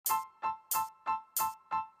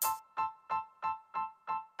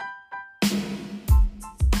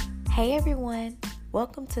Hey everyone,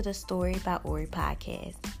 welcome to the Story by Ori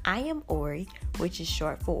podcast. I am Ori, which is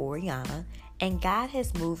short for Oriana, and God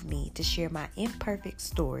has moved me to share my imperfect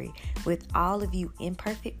story with all of you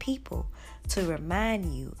imperfect people to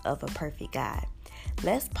remind you of a perfect God.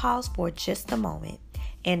 Let's pause for just a moment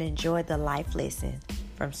and enjoy the life lesson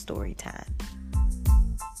from Story Time.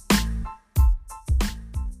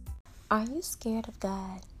 Are you scared of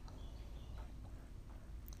God?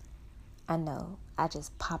 I know, I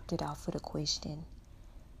just popped it off with a question,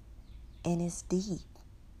 and it's deep.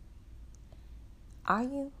 Are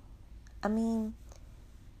you? You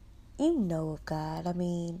know of God.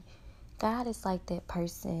 God is like that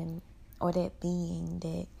person or that being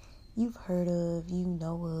that you've heard of, you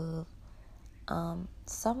know of.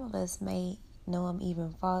 Some of us may know him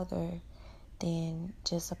even farther than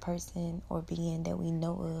just a person or being that we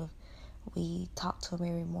know of. We talk to him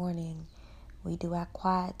every morning. We do our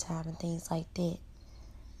quiet time and things like that.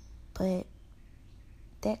 But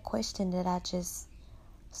that question that I just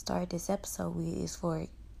started this episode with is for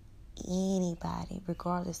anybody,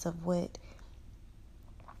 regardless of what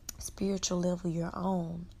spiritual level you're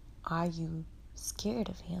on. Are you scared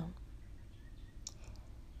of him?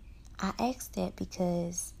 I ask that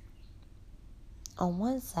because on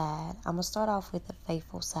one side, I'm going to start off with the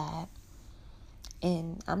faithful side.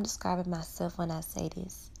 And I'm describing myself when I say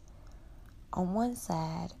this. On one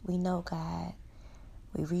side, we know God.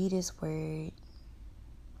 We read his word.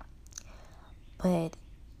 But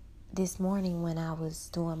this morning when I was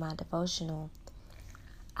doing my devotional,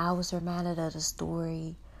 I was reminded of the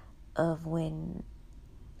story of when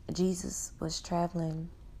Jesus was traveling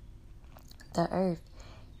the earth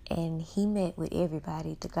and he met with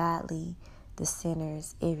everybody, the godly, the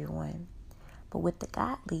sinners, everyone. But with the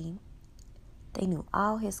godly, they knew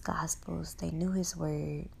all his gospels, they knew his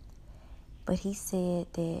word, but he said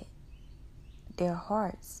that their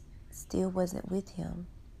hearts still wasn't with him.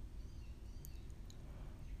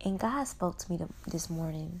 And God spoke to me this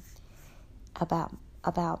morning about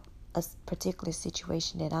a particular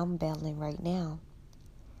situation that I'm battling right now.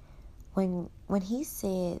 When he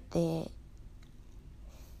said that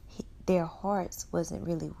their hearts wasn't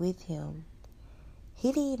really with him,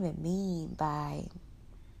 he didn't even mean by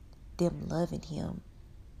them loving him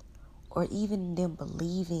or even them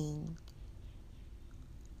believing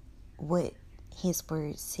what his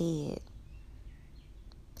word said.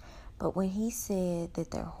 But when he said that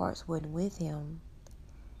their hearts wasn't with him,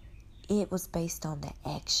 it was based on the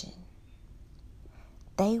action.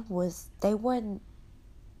 They weren't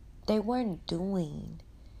doing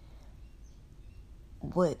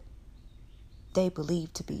what they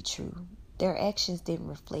believed to be true. Their actions didn't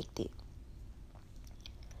reflect it.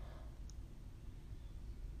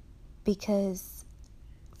 Because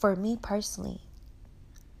for me personally,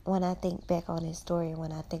 when I think back on this story,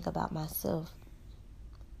 when I think about myself,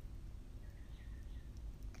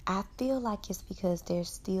 I feel like it's because there's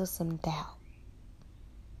still some doubt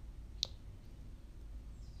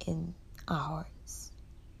in our hearts.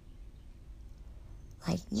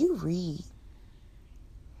 Like, you read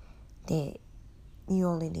that you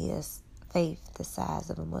only need a faith the size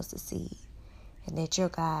of a mustard seed, and that your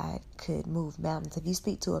God could move mountains. If you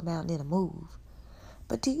speak to a mountain, it'll move.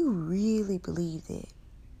 But do you really believe that?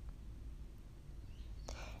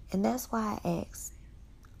 And that's why I asked,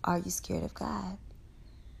 are you scared of God?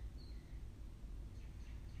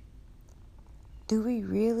 Do we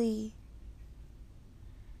really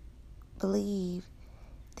believe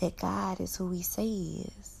that God is who he say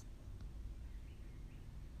he is?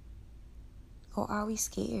 Or are we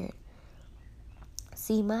scared?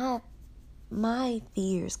 See, my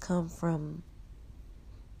fears come from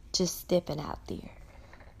just stepping out there,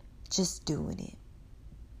 just doing it.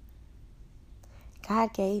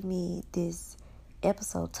 God gave me this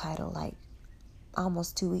episode title like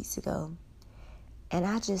almost 2 weeks ago, and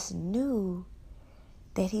I just knew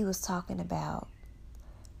that he was talking about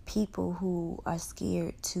people who are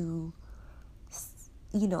scared to,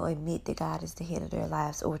 admit that God is the head of their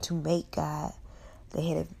lives or to make God the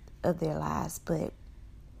head of their lives. But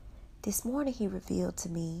this morning he revealed to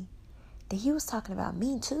me that he was talking about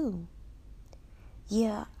me too.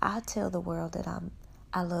 Yeah, I tell the world that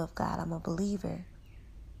I love God, I'm a believer.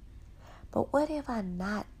 But what have I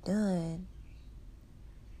not done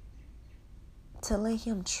to let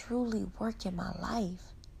him truly work in my life?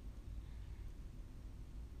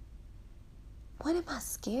 What am I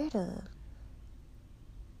scared of?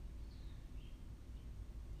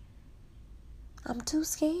 I'm too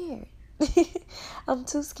scared. I'm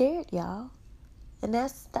too scared, y'all. And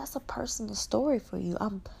that's a personal story for you.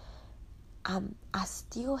 I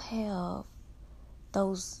still have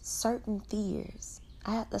those certain fears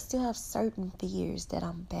I still have certain fears that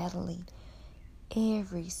I'm battling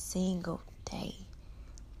every single day.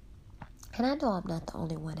 And I know I'm not the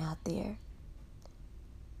only one out there.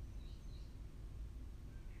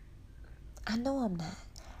 I know I'm not.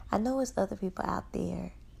 I know there's other people out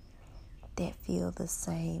there that feel the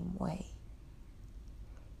same way.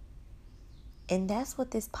 And that's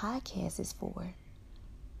what this podcast is for.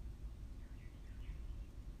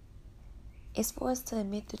 It's for us to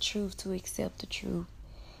admit the truth, to accept the truth,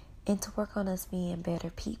 and to work on us being better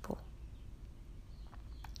people.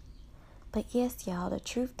 But yes, y'all, the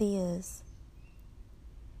truth is,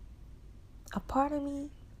 a part of me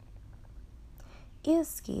is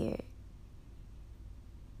scared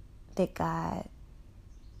that God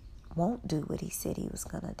won't do what he said he was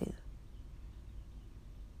going to do.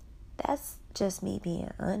 That's just me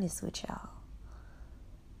being honest with y'all.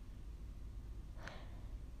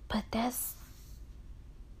 But that's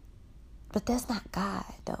not God,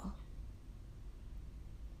 though.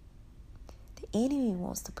 The enemy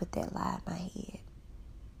wants to put that lie in my head,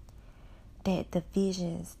 that the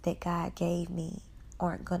visions that God gave me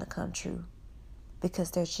aren't going to come true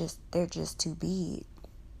because they're just too big.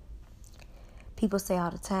 People say all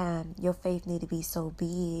the time, your faith need to be so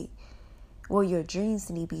big, or your dreams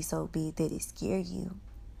need to be so big that it scare you.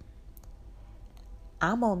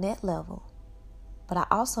 I'm on that level, but I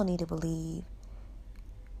also need to believe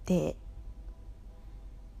that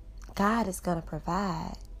God is going to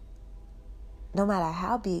provide no matter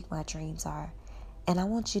how big my dreams are. And I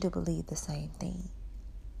want you to believe the same thing.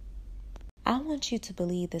 I want you to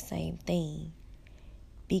believe the same thing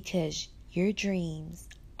because your dreams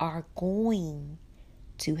are going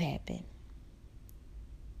to happen.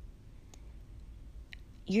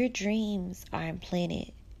 Your dreams are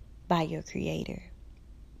implanted by your Creator,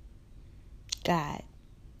 God.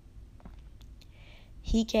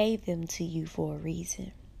 He gave them to you for a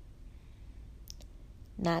reason.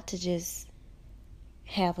 Not to just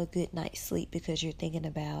have a good night's sleep because you're thinking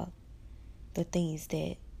about the things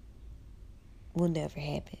that will never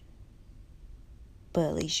happen. But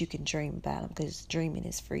at least you can dream about them because dreaming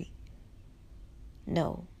is free.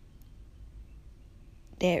 No.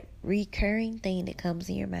 That recurring thing that comes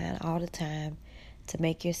in your mind all the time to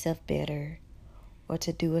make yourself better, or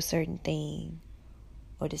to do a certain thing,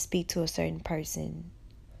 or to speak to a certain person,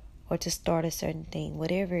 or to start a certain thing,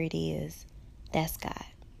 whatever it is, that's God.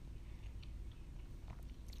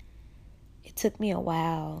 It took me a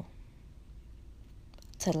while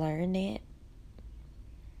to learn that.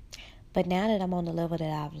 But now that I'm on the level that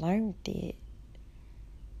I've learned it,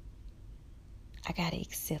 I gotta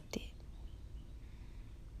accept it.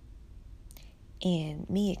 And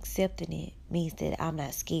me accepting it means that I'm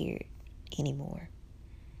not scared anymore.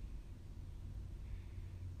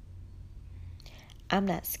 I'm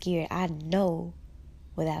not scared. I know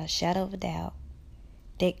without a shadow of a doubt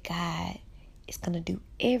that God is going to do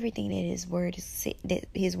everything that His word says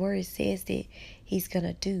that He's going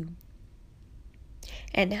to do.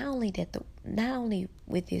 And not only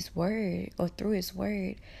with His word or through His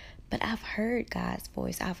word, but I've heard God's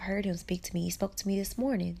voice. I've heard Him speak to me. He spoke to me this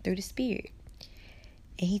morning through the Spirit.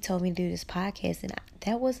 And He told me to do this podcast. And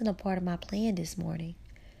that wasn't a part of my plan this morning.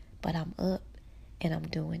 But I'm up and I'm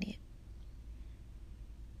doing it.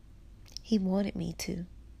 He wanted me to.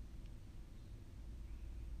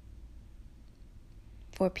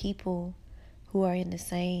 For people who are in the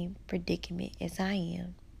same predicament as I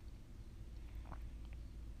am.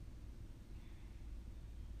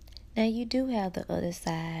 Now you do have the other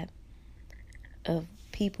side of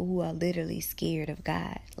people who are literally scared of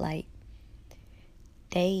God. Like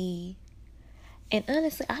and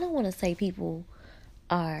honestly, I don't want to say people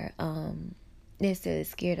are necessarily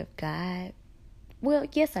scared of God. Well,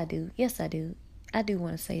 yes I do. I do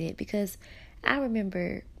want to say that because I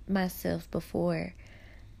remember myself before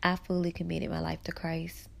I fully committed my life to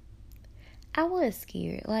Christ. I was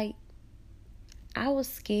scared. Like, I was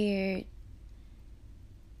scared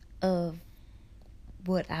of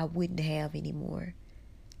what I wouldn't have anymore.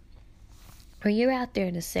 When you're out there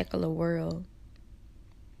in the secular world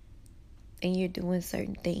and you're doing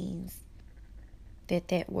certain things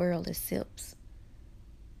that world accepts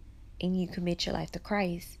and you commit your life to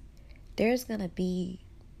Christ, there's going to be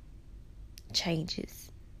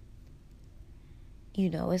changes. You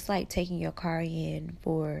know, it's like taking your car in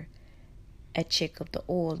for a check of the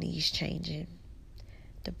oil needs changing.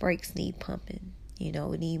 The brakes need pumping. You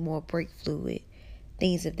know, need more brake fluid.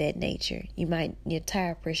 Things of that nature. Your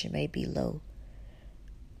tire pressure may be low.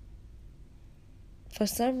 For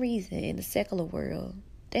some reason, in the secular world,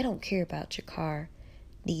 they don't care about your car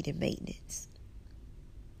needing maintenance.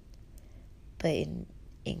 But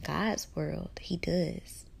in God's world, He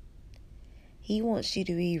does. He wants you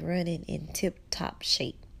to be running in tip-top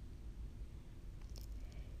shape.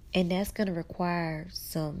 And that's going to require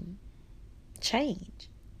some change.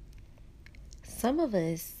 Some of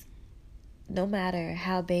us, no matter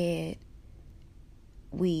how bad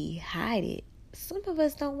we hide it, some of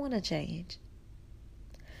us don't want to change.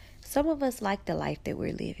 Some of us like the life that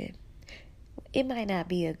we're living. It might not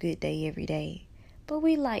be a good day every day, but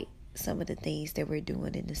we like some of the things that we're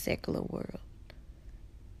doing in the secular world.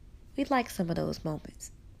 We like some of those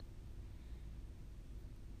moments.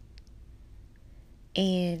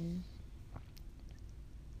 And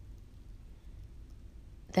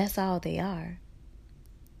that's all they are.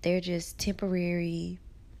 They're just temporary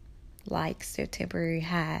likes, they're temporary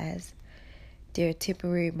highs, they're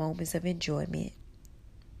temporary moments of enjoyment.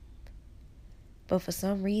 But for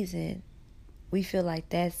some reason, we feel like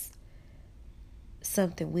that's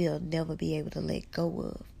something we'll never be able to let go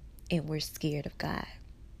of. And we're scared of God.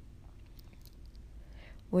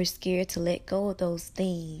 We're scared to let go of those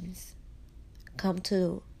things. Come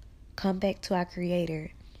back to our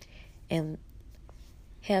Creator and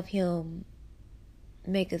have Him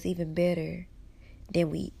make us even better than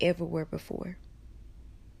we ever were before.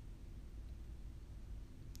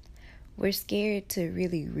 We're scared to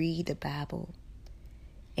really read the Bible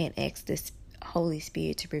and ask the Holy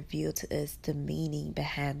Spirit to reveal to us the meaning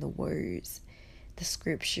behind the words, the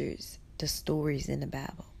scriptures, the stories in the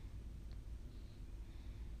Bible.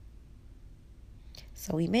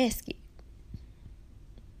 So we mask it.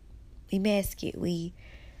 We mask it. We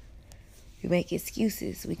make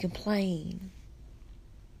excuses. We complain.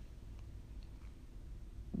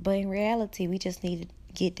 But in reality, we just need to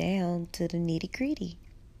get down to the nitty-gritty.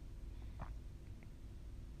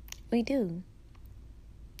 We do.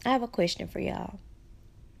 I have a question for y'all.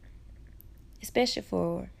 Especially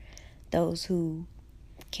for those who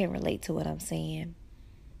can relate to what I'm saying.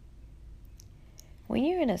 When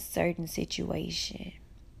you're in a certain situation,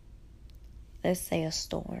 let's say a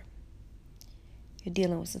storm, you're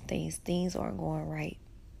dealing with some things aren't going right.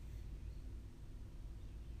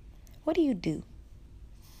 What do you do?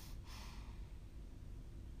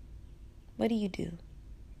 What do you do?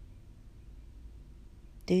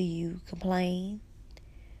 Do you complain?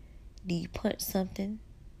 Do you punch something?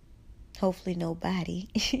 Hopefully nobody.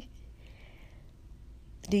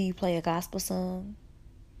 Do you play a gospel song?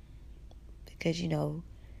 Because, you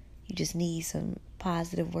just need some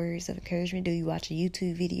positive words of encouragement. Do you watch a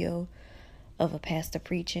YouTube video of a pastor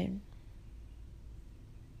preaching?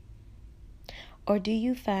 Or do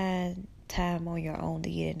you find time on your own to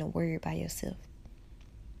get in the Word by yourself?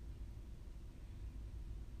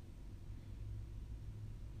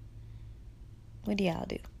 What do y'all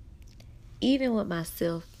do? Even with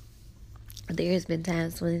myself, there's been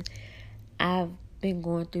times when I've been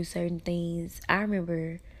going through certain things. I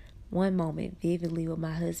remember one moment vividly with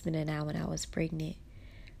my husband and I when I was pregnant.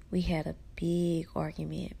 We had a big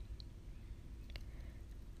argument.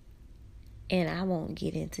 And I won't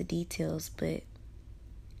get into details, but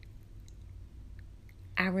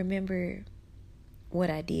I remember what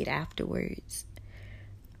I did afterwards.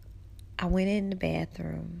 I went in the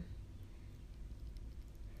bathroom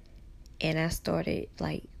and I started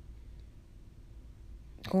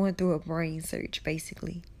going through a brain search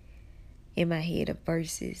basically in my head of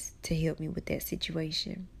verses to help me with that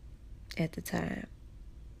situation at the time.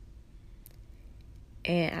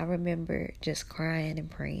 And I remember just crying and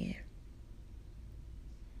praying.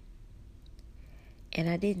 And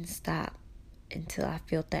I didn't stop until I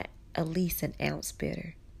felt that at least an ounce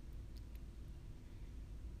better.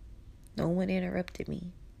 No one interrupted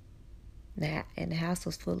me. And the house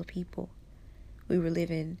was full of people. We were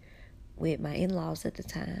living with my in-laws at the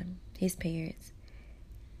time, his parents.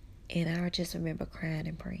 And I just remember crying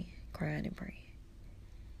and praying.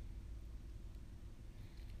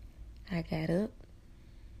 I got up.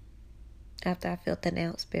 After I felt an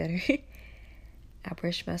ounce better, I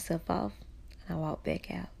brushed myself off and I walked back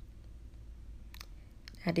out.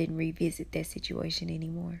 I didn't revisit that situation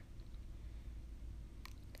anymore.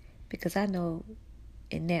 Because I know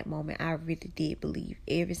in that moment, I really did believe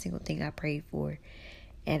every single thing I prayed for.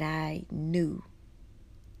 And I knew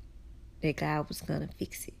that God was going to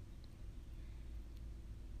fix it.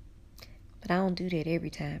 But I don't do that every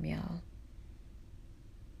time, y'all.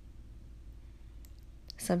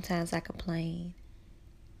 Sometimes I complain.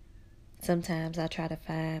 Sometimes I try to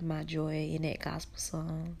find my joy in that gospel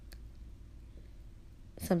song.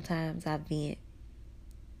 Sometimes I vent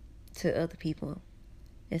to other people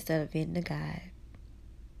instead of venting to God.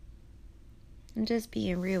 I'm just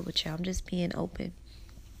being real with y'all. I'm just being open.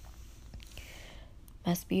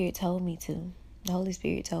 My spirit told me to. The Holy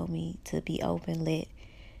Spirit told me to be open,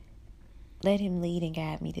 let him lead and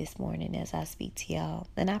guide me this morning as I speak to y'all.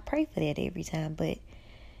 And I pray for that every time. But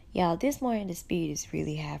y'all, this morning the Spirit is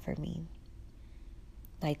really high for me.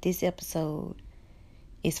 Like, this episode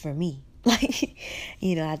is for me. Like,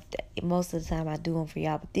 most of the time I do them for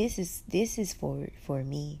y'all, but this is for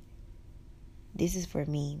me. This is for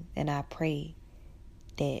me, and I pray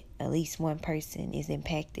that at least one person is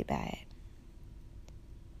impacted by it.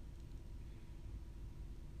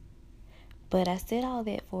 But I said all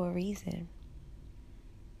that for a reason.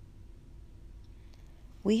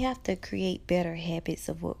 We have to create better habits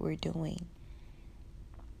of what we're doing,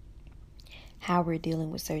 how we're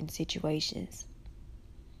dealing with certain situations.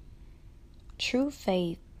 True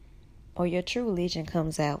faith or your true religion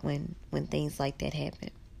comes out when things like that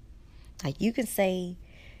happen. Like, you can say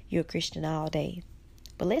you're a Christian all day,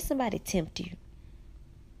 but let somebody tempt you.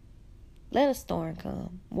 Let a storm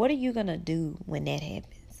come. What are you going to do when that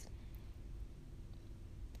happens?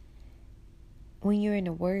 When you're in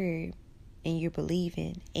the Word and you're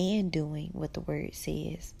believing and doing what the Word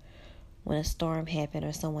says, when a storm happens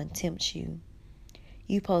or someone tempts you,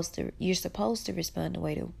 you're supposed to respond the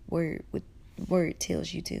way the Word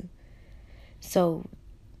tells you to. So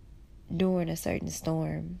during a certain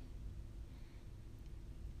storm,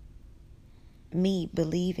 me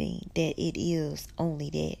believing that it is only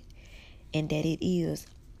that and that it is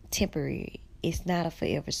temporary. It's not a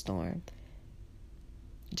forever storm.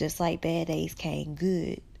 Just like bad days came,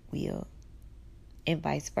 good will, and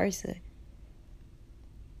vice versa.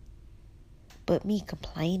 But me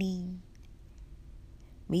complaining,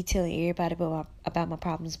 me telling everybody about my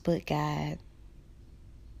problems but God,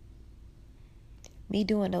 me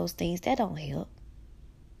doing those things, that don't help.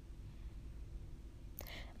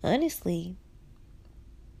 Honestly,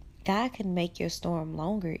 God can make your storm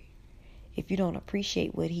longer if you don't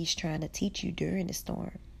appreciate what He's trying to teach you during the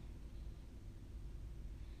storm.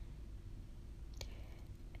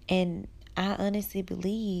 And I honestly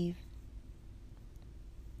believe,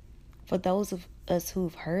 for those of us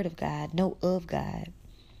who've heard of God, know of God,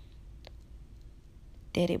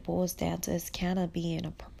 that it boils down to us kind of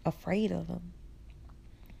being afraid of Him.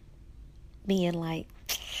 Being like,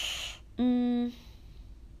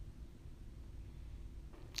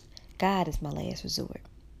 God is my last resort.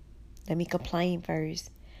 Let me complain first.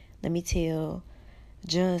 Let me tell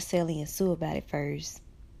John, Sally, and Sue about it first.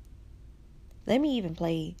 Let me even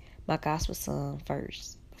play my gospel song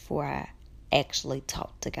first before I actually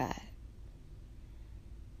talk to God.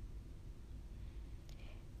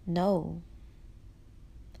 No.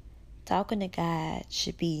 Talking to God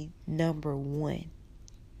should be number one.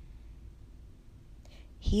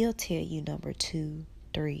 He'll tell you number 2,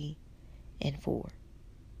 3, and 4.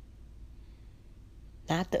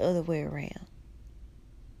 Not the other way around.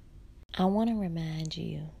 I want to remind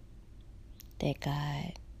you that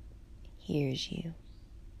God hears you.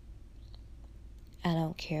 I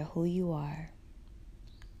don't care who you are,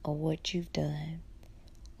 or what you've done,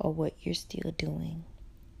 or what you're still doing,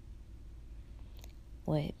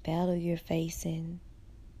 what battle you're facing.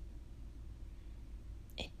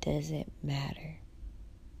 It doesn't matter.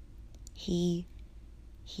 He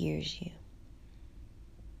hears you.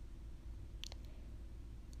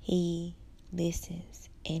 He listens,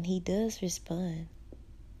 and He does respond.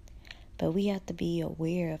 But we have to be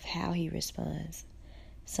aware of how He responds.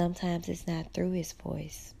 Sometimes it's not through His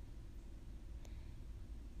voice.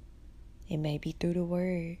 It may be through the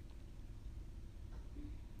Word.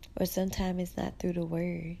 Or sometimes it's not through the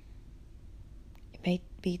Word. It may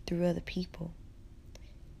be through other people.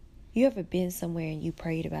 You ever been somewhere and you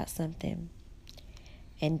prayed about something,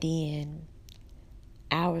 and then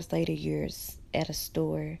hours later you're at a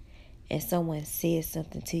store and someone says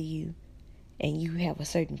something to you and you have a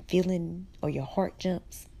certain feeling or your heart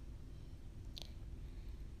jumps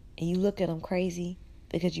and you look at them crazy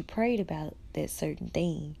because you prayed about that certain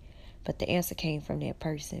thing, but the answer came from that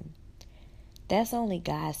person? That's only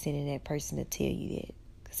God sending that person to tell you that,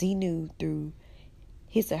 because He knew through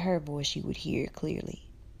his or her voice you would hear it clearly.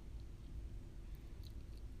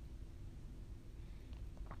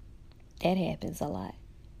 That happens a lot.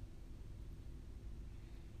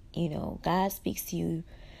 God speaks to you.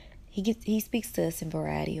 He speaks to us in a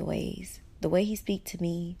variety of ways. The way He speaks to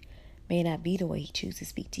me may not be the way He chooses to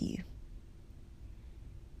speak to you.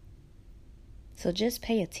 So just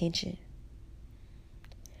pay attention.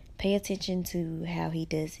 Pay attention to how He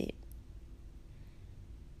does it.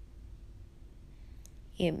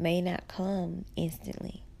 It may not come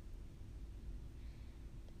instantly.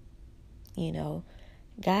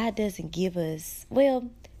 God doesn't give us,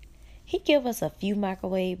 He give us a few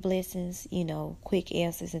microwave blessings, quick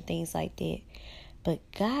answers and things like that. But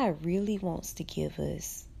God really wants to give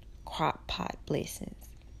us crock pot blessings.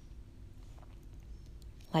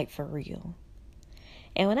 Like for real.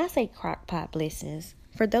 And when I say crock pot blessings,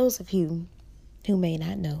 for those of you who may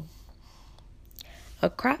not know, a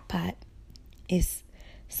crock pot is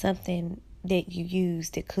something that you use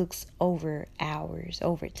that cooks over hours,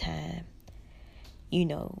 over time.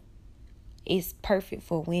 It's perfect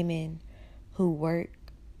for women who work,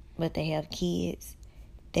 but they have kids.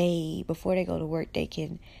 Before they go to work, they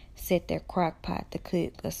can set their crock pot to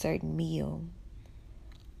cook a certain meal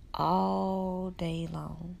all day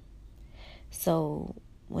long. So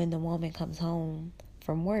when the woman comes home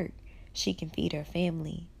from work, she can feed her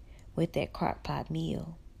family with that crock pot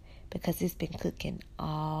meal because it's been cooking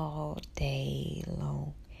all day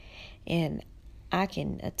long. And I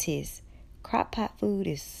can attest, crock pot food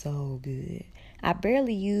is so good. I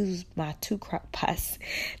barely use my 2 crock pots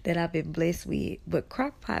that I've been blessed with, but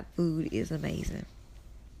crock pot food is amazing.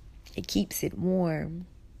 It keeps it warm,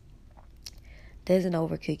 doesn't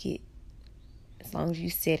overcook it. As long as you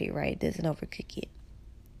set it right, it doesn't overcook it.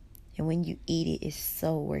 And when you eat it, it's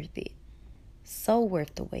so worth it. So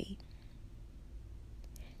worth the wait.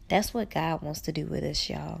 That's what God wants to do with us,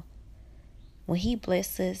 y'all. When He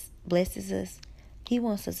blesses us, He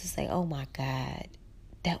wants us to say, oh my God,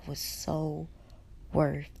 that was so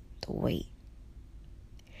worth the wait.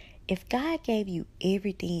 If God gave you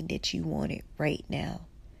everything that you wanted right now,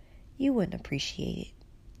 you wouldn't appreciate it.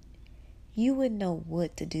 You wouldn't know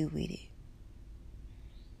what to do with it.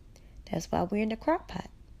 That's why we're in the crock pot.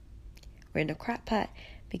 We're in the crock pot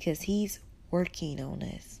because He's working on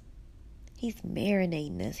us. He's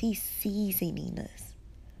marinating us. He's seasoning us.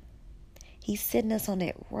 He's setting us on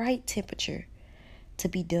that right temperature to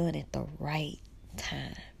be done at the right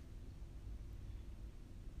time.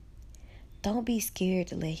 Don't be scared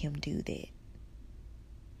to let Him do that.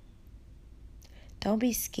 Don't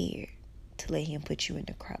be scared to let Him put you in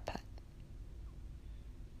the crock pot.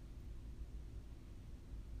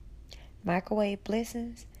 Microwave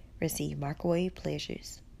blessings receive microwave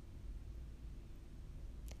pleasures.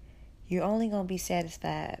 You're only going to be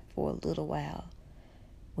satisfied for a little while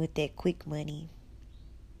with that quick money,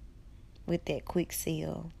 with that quick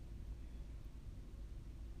sale,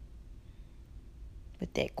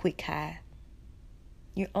 with that quick high.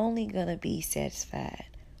 You're only going to be satisfied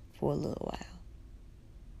for a little while.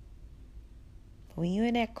 But when you're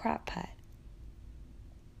in that crock pot,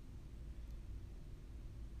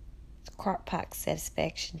 it's crock pot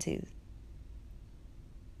satisfaction too.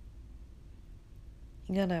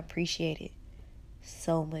 You're going to appreciate it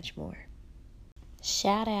so much more.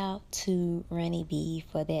 Shout out to Ronnie B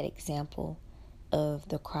for that example of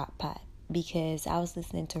the crock pot, because I was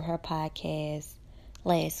listening to her podcast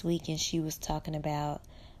last week and she was talking about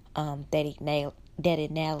that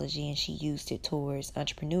analogy, and she used it towards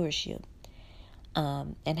entrepreneurship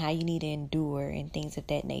and how you need to endure and things of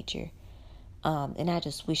that nature. And I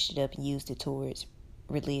just switched it up and used it towards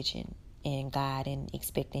religion and God and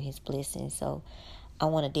expecting His blessings. So I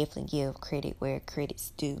want to definitely give credit where credit's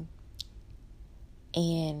due.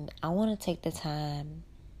 And I want to take the time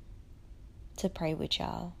to pray with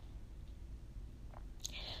y'all.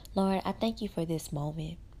 Lord, I thank You for this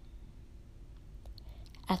moment.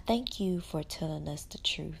 I thank You for telling us the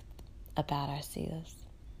truth about ourselves.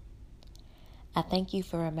 I thank You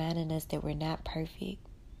for reminding us that we're not perfect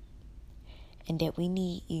and that we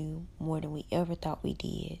need You more than we ever thought we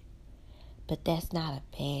did. But that's not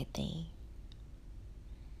a bad thing.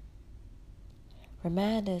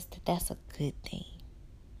 Remind us that that's a good thing.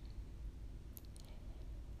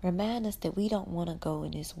 Remind us that we don't want to go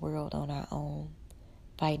in this world on our own,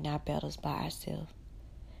 fighting our battles by ourselves,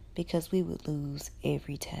 because we would lose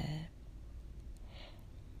every time.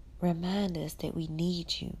 Remind us that we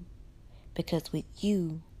need You, because with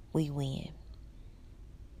You, we win.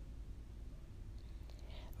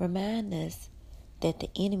 Remind us that the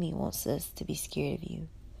enemy wants us to be scared of You,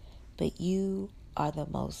 but You are the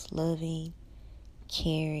most loving,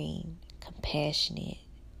 caring, compassionate,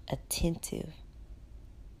 attentive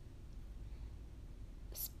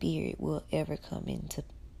spirit we'll ever come into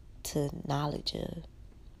knowledge of.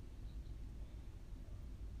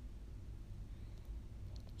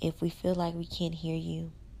 If we feel like we can't hear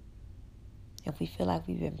You, if we feel like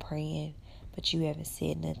we've been praying but You haven't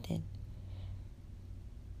said nothing,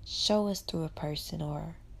 show us through a person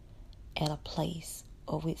or at a place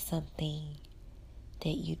or with something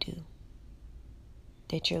that You do,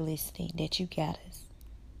 that You're listening, that You got us.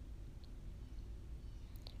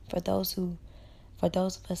 For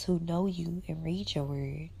those of us who know You and read Your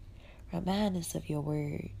word, remind us of Your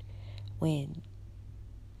word when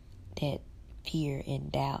that fear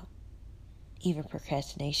and doubt, even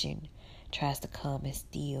procrastination, tries to come and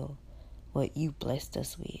steal what you blessed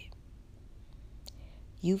us with.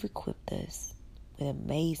 You've equipped us with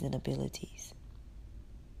amazing abilities,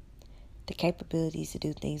 the capabilities to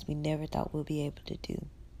do things we never thought we'd be able to do.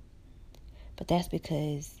 But that's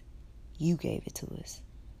because you gave it to us.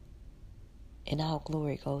 And all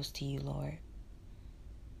glory goes to you, Lord.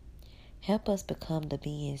 Help us become the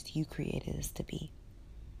beings you created us to be.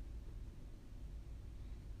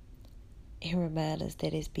 And remind us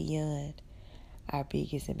that it's beyond our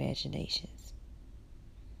biggest imaginations.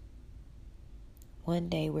 One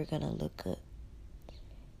day we're going to look up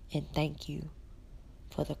and thank you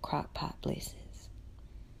for the crock-pot blessings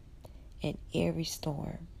and every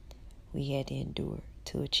storm we had to endure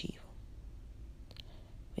to achieve them.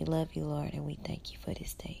 We love you, Lord, and we thank you for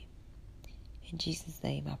this day. In Jesus'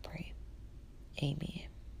 name I pray. Amen.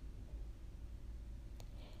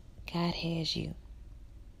 God has you.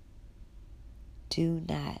 Do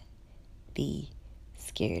not be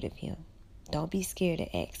scared of him. Don't be scared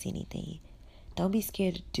to ask anything. Don't be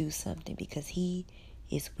scared to do something because he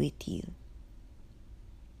is with you.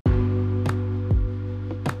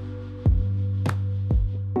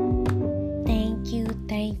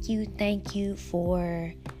 Thank you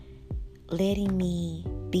for letting me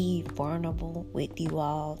be vulnerable with you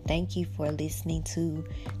all. Thank you for listening to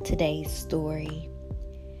today's story.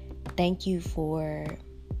 Thank you for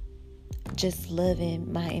just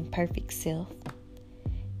loving my imperfect self.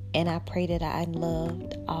 And I pray that I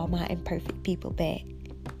loved all my imperfect people back.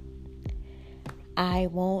 I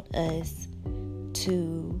want us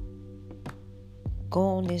to go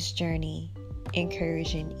on this journey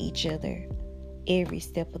encouraging each other every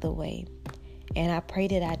step of the way. And I pray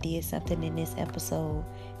that I did something in this episode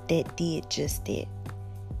that did just that.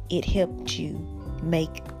 It helped you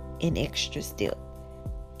make an extra step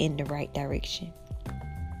in the right direction.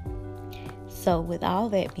 So with all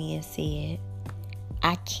that being said,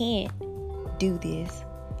 I can't do this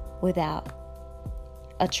without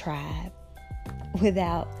a tribe,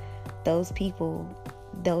 without those people,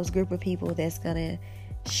 those group of people that's gonna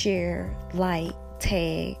share, like,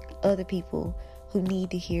 tag other people who need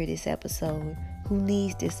to hear this episode, who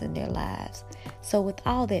needs this in their lives. So with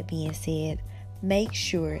all that being said, make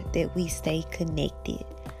sure that we stay connected.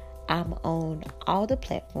 I'm on all the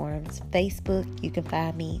platforms. Facebook, you can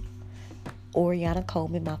find me, Oriana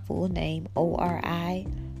Coleman, my full name, ORIONNA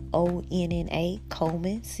Coleman,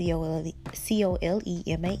 COLEMAN.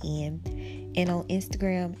 And on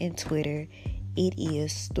Instagram and Twitter, it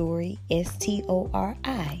is story, STORI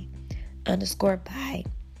 _by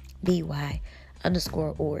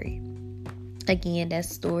BY_Ori. Again, that's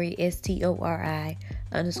story, STORI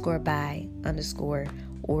 _by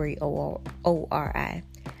 _Ori, ORI.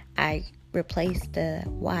 I replaced the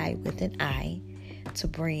Y with an I to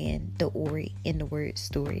brand the Ori in the word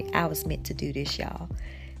story. I was meant to do this, y'all.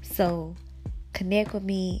 So connect with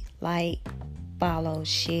me, like, follow,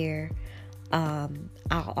 share.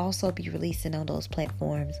 I'll also be releasing on those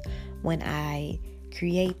platforms when I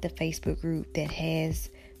create the Facebook group that has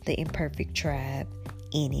the Imperfect Tribe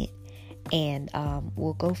in it. And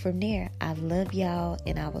we'll go from there. I love y'all,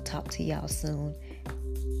 and I will talk to y'all soon.